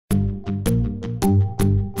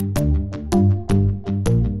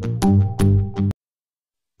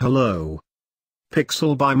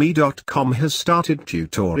Pixelbyme.com has started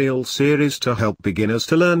tutorial series to help beginners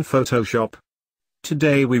to learn Photoshop.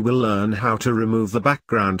 Today we will learn how to remove the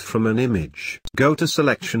background from an image. Go to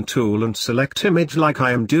Selection tool and select image like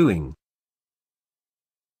I am doing.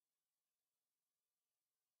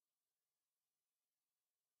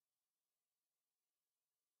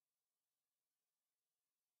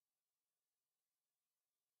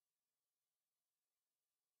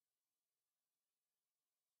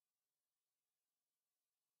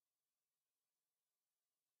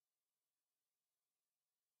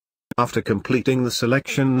 After completing the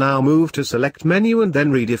selection, now move to Select menu and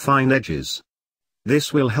then Redefine edges.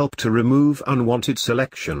 This will help to remove unwanted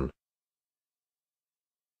selection.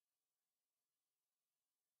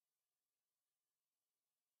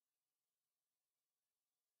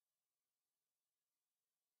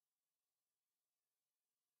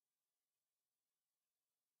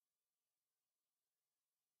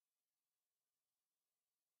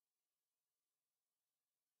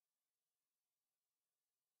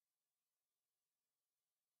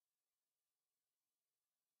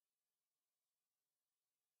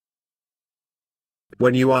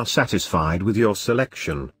 When you are satisfied with your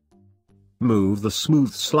selection, move the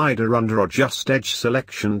smooth slider under Adjust Edge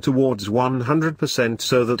Selection towards 100%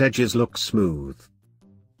 so that edges look smooth.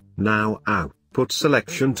 Now output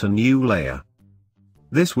selection to New Layer.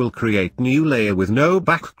 This will create new layer with no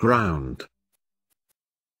background.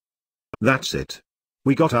 That's it.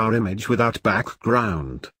 We got our image without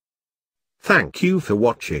background. Thank you for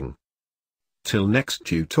watching. Till next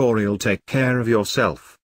tutorial, take care of yourself.